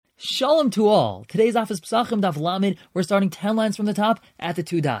Shalom to all. Today's daf is Pesachim daf Lamed. We're starting 10 lines from the top at the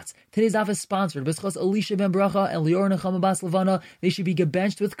 2 dots. Today's daf is sponsored by Elisha ben Bracha and Lior Nechama Bas Levana. They should be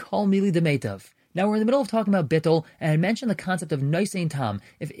gebenched with Kol Mili Demeitav. Now we're in the middle of talking about bittul, and I mentioned the concept of noisein tam.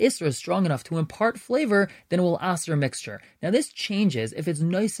 If isra is strong enough to impart flavor, then it will aser a mixture. Now this changes if it's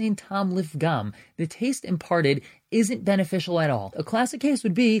noisein tam lifgam. The taste imparted isn't beneficial at all. A classic case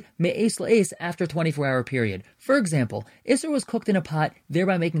would be me'es la'es after a 24-hour period. For example, isser was cooked in a pot,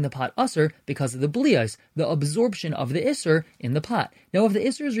 thereby making the pot usser because of the blias, the absorption of the isser in the pot. Now if the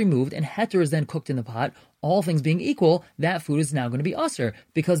isser is removed and heter is then cooked in the pot, all things being equal, that food is now going to be usser,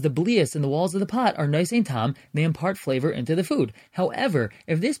 because the blias in the walls of the pot are noisein tam, they impart flavor into the food. However,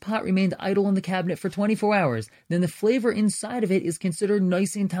 if this pot remained idle in the cabinet for 24 hours, then the flavor inside of it is considered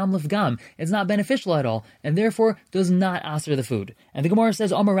noisein tam lifgam. It's not beneficial at all, and therefore does not usser the food. And the Gemara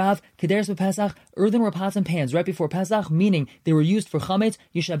says, Amar Rav, Kederes b'Pesach, earthenware pots and pans right before Pesach, meaning they were used for chametz,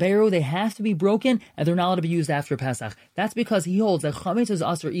 yishaberu, they have to be broken, and they're not allowed to be used after Pesach. That's because he holds that chametz is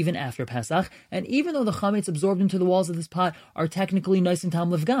usser even after Pesach, and even though the chametz absorbed into the walls of this pot are technically noisein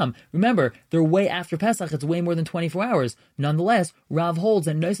tam lifgam. Remember, they're way after Pesach, it's way more than 24 hours. Nonetheless, Rav holds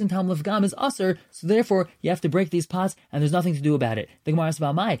that noisein tam lifgam is usser, so therefore you have to break these pots, and there's nothing to do about it. The Gemara says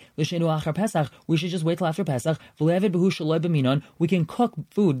about Mai, l'sheinu achar Pesach, we should just wait till after Pesach. We can cook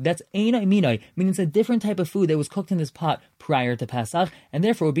food that's einai minai, meaning it's a different type of food that was cooked in this pot prior to Pesach, and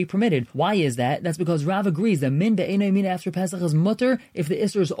therefore would be permitted. Why is that? That's because Rav agrees that min be'einai minai after Pesach is mutter if the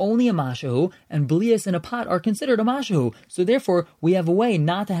isser is only a mashahu, and blias in a pot are considered a mashahu. So therefore, we have a way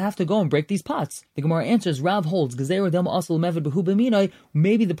not to have to go and break these pots. The Gemara answers, Rav holds,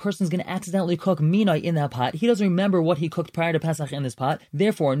 maybe the person's going to accidentally cook minai in that pot. He doesn't remember what he cooked prior to Pesach in this pot.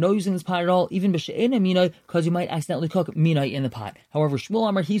 Therefore, no using this pot at all, even b'she'einai minai, because you might accidentally cook minai in the pot. However, Shmuel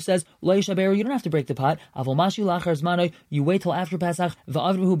Amar, he says, Lo yishaberu, you don't have to break the pot. Avol mashu lachar zmanoi, you wait till after Pesach.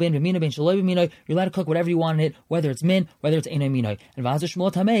 V'avruhu ben v'minai ben shaloi b'minai, you're allowed to cook whatever you want in it, whether it's min, whether it's einai minai. And v'azar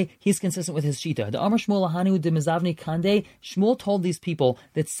Shmuel tamei, he's consistent with his shita. The Amar Shmuel lahanu de mezavni kande, Shmuel told these people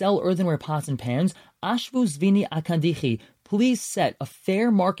that sell earthenware pots and pans, ashvu zvini akandichi, please set a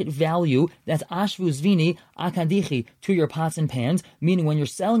fair market value, that's ashvu zvini akandichi, to your pots and pans, meaning when you're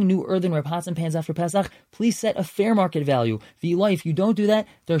selling new earthenware pots and pans after Pesach, please set a fair market value. V'ilai, if you don't do that,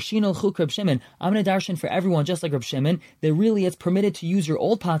 darshin al chuk Reb Shimon, I'm going to darshan for everyone just like Reb Shimon, that really it's permitted to use your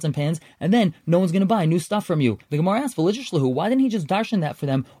old pots and pans, and then no one's going to buy new stuff from you. The Gemara asks, why didn't he just darshan that for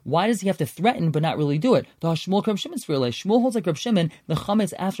them? Why does he have to threaten but not really do it? Shmuel holds like Reb Shimon, the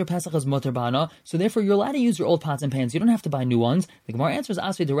chametz after Pesach is mutter bana, so therefore you're allowed to use your old pots and pans. You don't have to buy new ones. The Gemara answers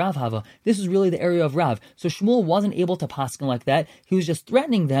Asvei de Rav Hava. This is really the area of Rav. So Shmuel wasn't able to paskin like that. He was just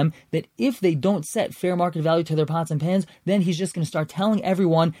threatening them that if they don't set fair market value to their pots and pans, then he's just going to start telling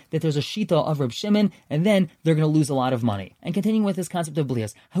everyone that there's a shita of Reb Shimon, and then they're going to lose a lot of money. And continuing with this concept of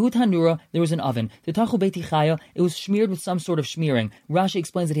blias, Hahut Hanura, there was an oven. The Tachu Beiti Chaya, it was smeared with some sort of smearing. Rashi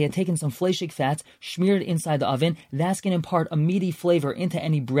explains that he had taken some fleshig fats, smeared inside the oven. That's going to impart a meaty flavor into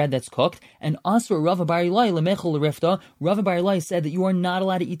any bread that's cooked. And Asur Rava Bar Ilai Lemechol Rifta, Rava Bar Ilai said that you are not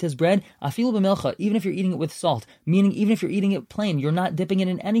allowed to eat this bread, afilu b'milcha, even if you're eating it with salt, meaning even if you're eating it plain, you're not dipping it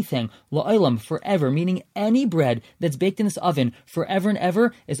in anything. La'olam, forever, meaning any bread that's baked in this oven forever and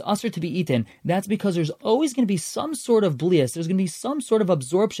ever is usher to be eaten. That's because there's always going to be some sort of blias, there's going to be some sort of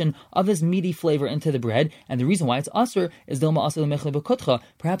absorption of this meaty flavor into the bread, and the reason why it's usher is dilma asel mechle b'kutcha.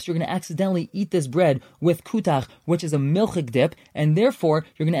 Perhaps you're going to accidentally eat this bread with kutach, which is a milchik dip, and therefore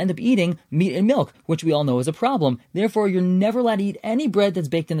you're going to end up eating meat and milk, which we all know is a problem. Therefore, you're never allowed to eat any bread that's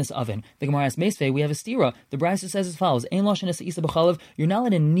baked in this oven. The Gemara asks Meisvei, we have a stira. The Brisa says as follows: Ein lashon es isa b'chalav. You're not allowed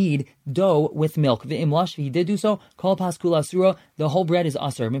to knead dough with milk. V'im lash, if he did do so, kol paskula asura. The whole bread is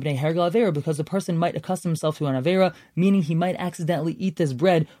asur. Mipnei hergel avera, because the person might accustom himself to an avera, meaning he might accidentally eat this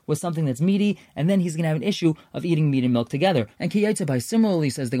bread with something that's meaty, and then he's going to have an issue of eating meat and milk together. And kiyaytzabai, similarly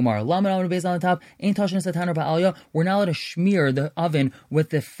says the Gemara, lamed amud beis on the top. Ein tashin sataner ba'alya. We're not allowed to smear the oven with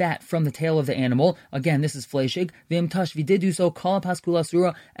the fat from the tail of the animal. Again, this is fleshig. V'im tash, if he did do so, kol paskula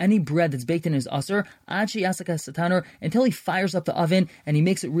asura. Any bread that's baked in is asur, achi asaka sataner, until he fires up the oven and he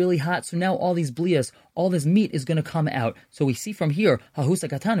makes it really hot. So now all these blias, all this meat is going to come out. So we see from here, hahusa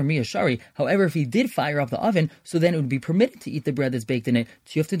kataner miya shari. However, if he did fire up the oven, so then it would be permitted to eat the bread that's baked in it.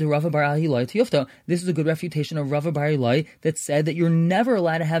 Tiyufta de Rava bar Ahilai tiyufta. This is a good refutation of Rava bar Ahilai that said that you're never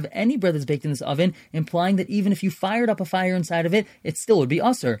allowed to have any bread that's baked in this oven, implying that even if you fired up a fire inside of it, it still would be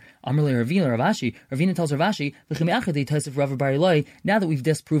asur. Amrle Ravina Ravashi. Ravina tells Ravashi, Now that we've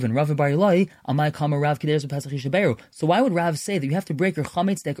disproven Rav Bar Ilai, Amai Kama Rav Kederes Pesach Yishaberu. So why would Rav say that you have to break your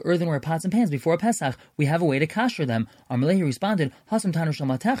chametz dek earthenware pots and pans before Pesach? We have a way to kasher them. Amalehi responded, Hasam Tanur Shal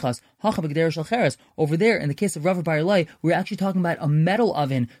Matechas, Hacha B'Geder Shal Cheres. Over there, in the case of Rav Bar Ilai, we're actually talking about a metal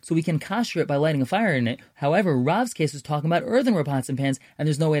oven, so we can kasher it by lighting a fire in it. However, Rav's case is talking about earthenware pots and pans, and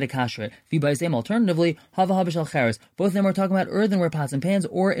there's no way to kasher it. V'Baisem, alternatively, Hava Haba Shal Cheres. Both of them are talking about earthenware pots and pans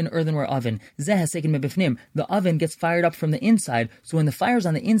or an earthenware oven. Zeh Haseken Mebifnim. The oven gets fired up from the inside, so when the fire's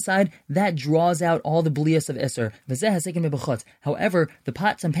on the inside, that draws out all the blias of Isser. V'zeh Haseken Mebechutz. However, the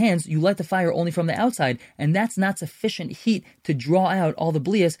pots and pans, you light the fire only from the outside, and that's not sufficient heat to draw out all the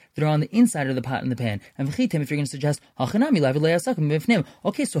blias that are on the inside of the pot and the pan. And v'chitim, if you're going to suggest,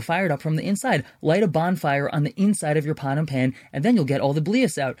 okay, so fire it up from the inside. Light a bonfire on the inside of your pot and pan, and then you'll get all the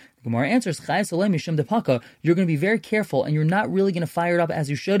blias out. The Gemara answers, you're going to be very careful, and you're not really going to fire it up as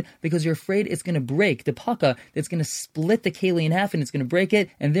you should, because you're afraid it's going to break. The paka, that's going to split the keli in half, and it's going to break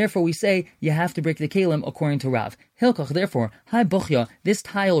it, and therefore we say you have to break the kelim according to Rav. Hilkach, therefore, hai buchya, this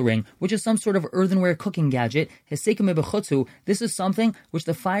tile ring, which is some sort of earthenware cooking gadget, hesekim ebechutzu, this is something which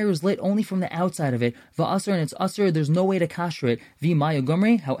the fire is lit only from the outside of it. Va'asr, and it's asr, there's no way to kasher it. V'maya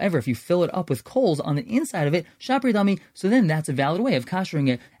gumri, however, if you fill it up with coals on the inside of it, shapri dami, so then that's a valid way of kashering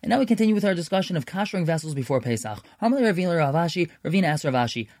it. And now we continue with our discussion of kashering vessels before Pesach. Ravina asked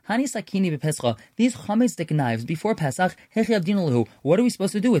Ravashi, Hani sakini bepescha, these chametz knives before Pesach, what are we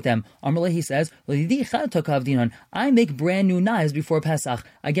supposed to do with them? Amalei, he says, I make brand new knives before Pesach.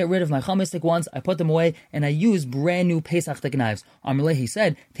 I get rid of my chametz ones, I put them away, and I use brand new Pesach knives. Amalei, he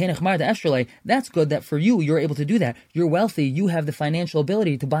said, that's good that for you, you're able to do that. You're wealthy, you have the financial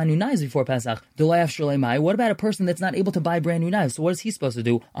ability to buy new knives before Pesach. What about a person that's not able to buy brand new knives? So what is he supposed to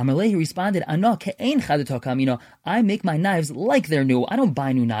do? Amalei, he responded, I make my knives like they're new. I don't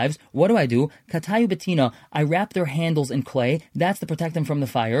buy new knives. What do I do? Katayu betina, I wrap their handles in clay. That's to protect them from the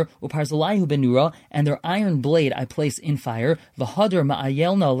fire. Uparzalayu benura, and their iron blade I place in fire. V'hadar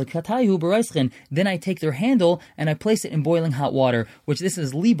ma'ayelna lekatayu b'raischin. Then I take their handle and I place it in boiling hot water, which this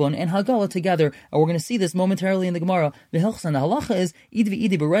is libun and hagala together. And we're going to see this momentarily in the Gemara. The halacha is idvi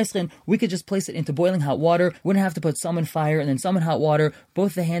b'raischin. We could just place it into boiling hot water. We wouldn't have to put some in fire and then some in hot water.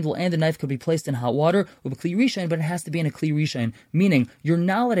 Both the handle and the knife could be placed in hot water, but it has to be in a kli rishain, meaning you're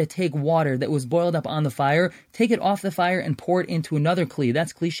not allowed to take water that was boiled up on the fire, take it off the fire and pour it into another kli.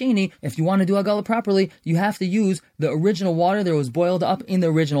 That's kli sheni. If you want to do agala properly, you have to use the original water that was boiled up in the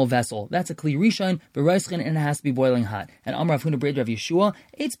original vessel. That's a kli rishain, b'raischin, and it has to be boiling hot. And Amar Avuna B'Reid Rav Yeshua,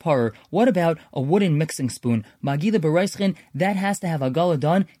 eitz parer. What about a wooden mixing spoon? Magila b'raischin, that has to have agala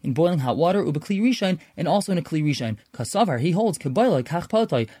done in boiling hot water, ub'kli rishain, and also in a kli rishain. Kasavar, he holds kebayla kach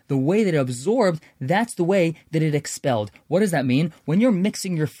paltai. The way that it absorbed, that's the way that it expelled. What does that mean? When you're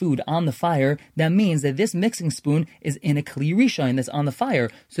mixing your food on the fire, that means that this mixing spoon is in a kli rishain that's on the fire.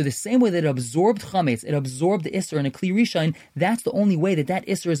 So the same way that it absorbed chametz, it absorbed the isser in a kli rishain, that's the only way that that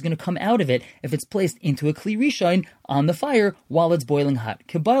isser is going to come out of it if it's placed into a kli rishain on the fire while it's boiling hot.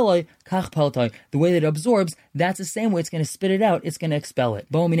 Kebailai kach paltai. The way that it absorbs, that's the same way it's going to spit it out, it's going to expel it.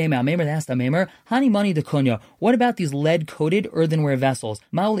 Bo minei ma'amemer, that's the maimer. Hani mani de kunya. What about these lead-coated earthenware vessels?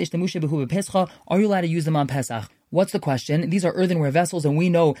 Ma'ul ishtamushe behu bepescha. Are you allowed to use them on Pesach? What's the question? These are earthenware vessels, and we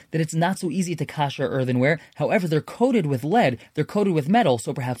know that it's not so easy to kasher earthenware. However, they're coated with lead, they're coated with metal,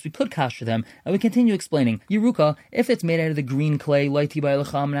 so perhaps we could kasher them. And we continue explaining. Yeruka, if it's made out of the green clay, lighti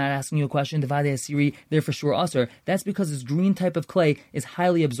ba'elacham, I'm not asking you a question, devade asiri, they're for sure usher. That's because this green type of clay is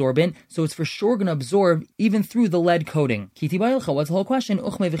highly absorbent, so it's for sure going to absorb even through the lead coating. Kiti ba'elacha, what's the whole question?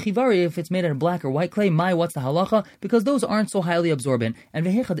 Uchme v'chivari, if it's made out of black or white clay, what's the halacha? Because those aren't so highly absorbent. And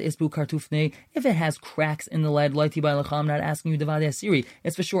v'hechad isbu kartufne, if it has cracks in the lead, I'm not asking you devade asiri.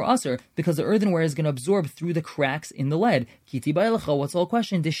 It's for sure usher because the earthenware is going to absorb through the cracks in the lead. Kiti ba'elacha, what's the whole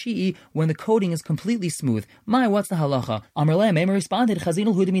question? Deshi'i, when the coating is completely smooth. What's the halacha? Amrle, Mema responded,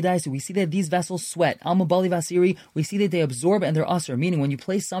 Chazinul hudimidaisu. We see that these vessels sweat. Almabali vasiri, we see that they absorb and they're usher, meaning when you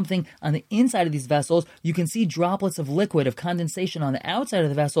place something on the inside of these vessels, you can see droplets of liquid, of condensation on the outside of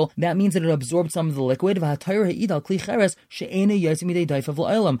the vessel. That means that it absorbed some of the liquid. And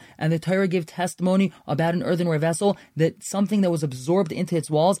the Torah gave testimony about an earthenware vessel that something that was absorbed into its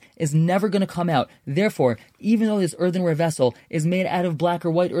walls is never going to come out. Therefore, even though this earthenware vessel is made out of black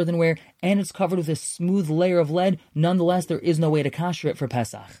or white earthenware and it's covered with a smooth layer of lead, nonetheless, there is no way to kasher it for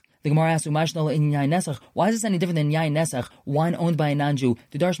Pesach. The Gemara asks, why is this any different than yain nesach, wine owned by a non-Jew?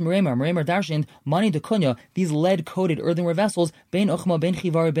 The Darsh Meremer darshaned, mani de kunya, these lead-coated earthenware vessels, ben ochma, ben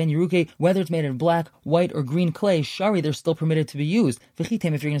chivar, ben yeruke, whether it's made in black, white, or green clay, shari, they're still permitted to be used.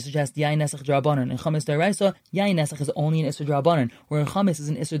 V'chitem, if you're going to suggest yain nesach drabanan and chametz daraisa, yain nesach is only an isur drabanan, where chametz is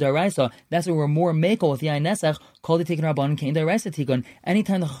an isur daraisa. That's where we're more makel with yain nesach, called it tikkun rabbanan, kain daraisa tikkun.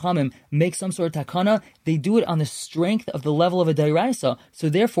 Anytime the chachamim make some sort of takana, they do it on the strength of the level of a daraisa. So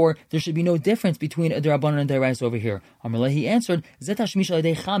therefore, there should be no difference between a drabanan and daraisa over here. Amalei, he answered, Zet hashmisha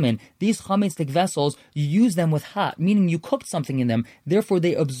adei chamin. These chametzik vessels, you use them with hot, meaning you cooked something in them. Therefore,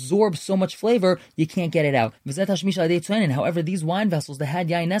 they absorb so much flavor, you can't get it out. V'zet hashmisha adei tzonin. However, these wine vessels that had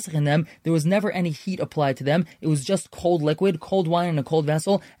yain nesach in them, there was never any heat applied to them. It was just cold liquid, cold wine in a cold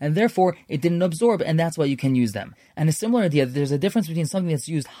vessel, and therefore it didn't absorb, and that's why you can use them. And a similar idea, there's a difference between something that's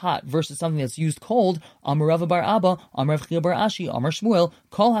used hot versus something that's used cold. Amar Rava bar Abba, Amar Rav Chia bar Ashi, Amar Shmuel,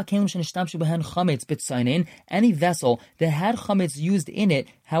 Kol hakelim shenishtamshu behen chametz b'tzainin. Any vessel that had chametz used in it,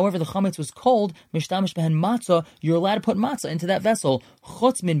 however the chametz was cold, mishtamish behen matzah, you're allowed to put matzah into that vessel.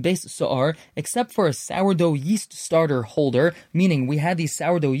 Chutz min beis sa'ar, except for a sourdough yeast starter holder, meaning we had these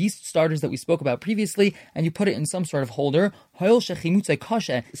sourdough yeast starters that we spoke about previously, and you put it in some sort of holder.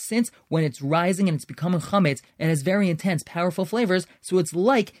 Since when it's rising and it's becoming chametz, it has very intense, powerful flavors, so it's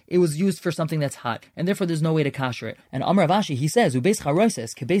like it was used for something that's hot, and therefore there's no way to kasher it. And Amar Rav Ashi, he says, Ubeis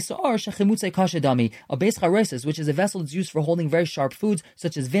charoises, kebeis sa'ar shechimutzei kasher dami. A beis charoises, which is a vessel that's used for holding very sharp foods,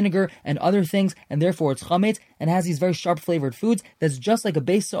 such as vinegar and other things, and therefore it's chametz, and has these very sharp flavored foods, that's just like a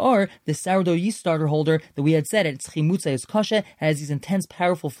beis sa'ar, the sourdough yeast starter holder that we had said, it's chimutzei is kasher, has these intense,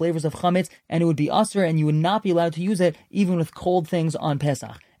 powerful flavors of chametz, and it would be asur, and you would not be allowed to use it, even with cold things on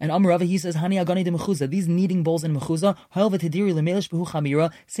Pesach. And Amar Rava, he says, Hani agani de mechuzah, these kneading bowls in mechuzah, ha'el v'tediri lemelish b'hu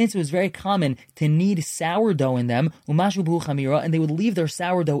chamira, since it was very common to knead sourdough in them, umashu b'hu chamira, and they would leave their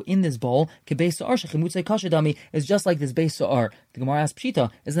sourdough in this bowl, kebeis sa'ar shechimutzei kasher dami, is just like this beis sa'ar. The Gemara asks,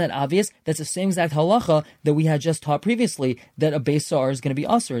 Pshita, isn't that obvious? That's the same exact halacha that we had just taught previously, that a beis sa'ar is going to be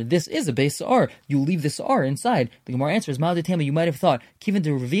asur. This is a beis sa'ar. You leave the sa'ar inside. The Gemara answers, Ma'adetema, you might have thought, Kivin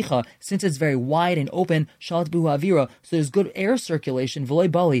de Revicha, since it's very wide and open, shalat b'hu avira, so there's good air circulation, v'loi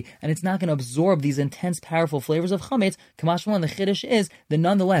bali, and it's not going to absorb these intense, powerful flavors of chametz. Kamashma, the chiddush is that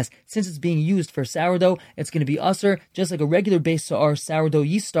nonetheless, since it's being used for sourdough, it's going to be asur, just like a regular beis sa'ar sourdough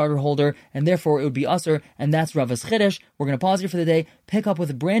yeast starter holder, and therefore it would be asur, and that's Rava's chiddush. We're going to pause here for the day, pick up with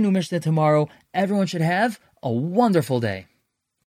a brand new Mishnah tomorrow. Everyone should have a wonderful day.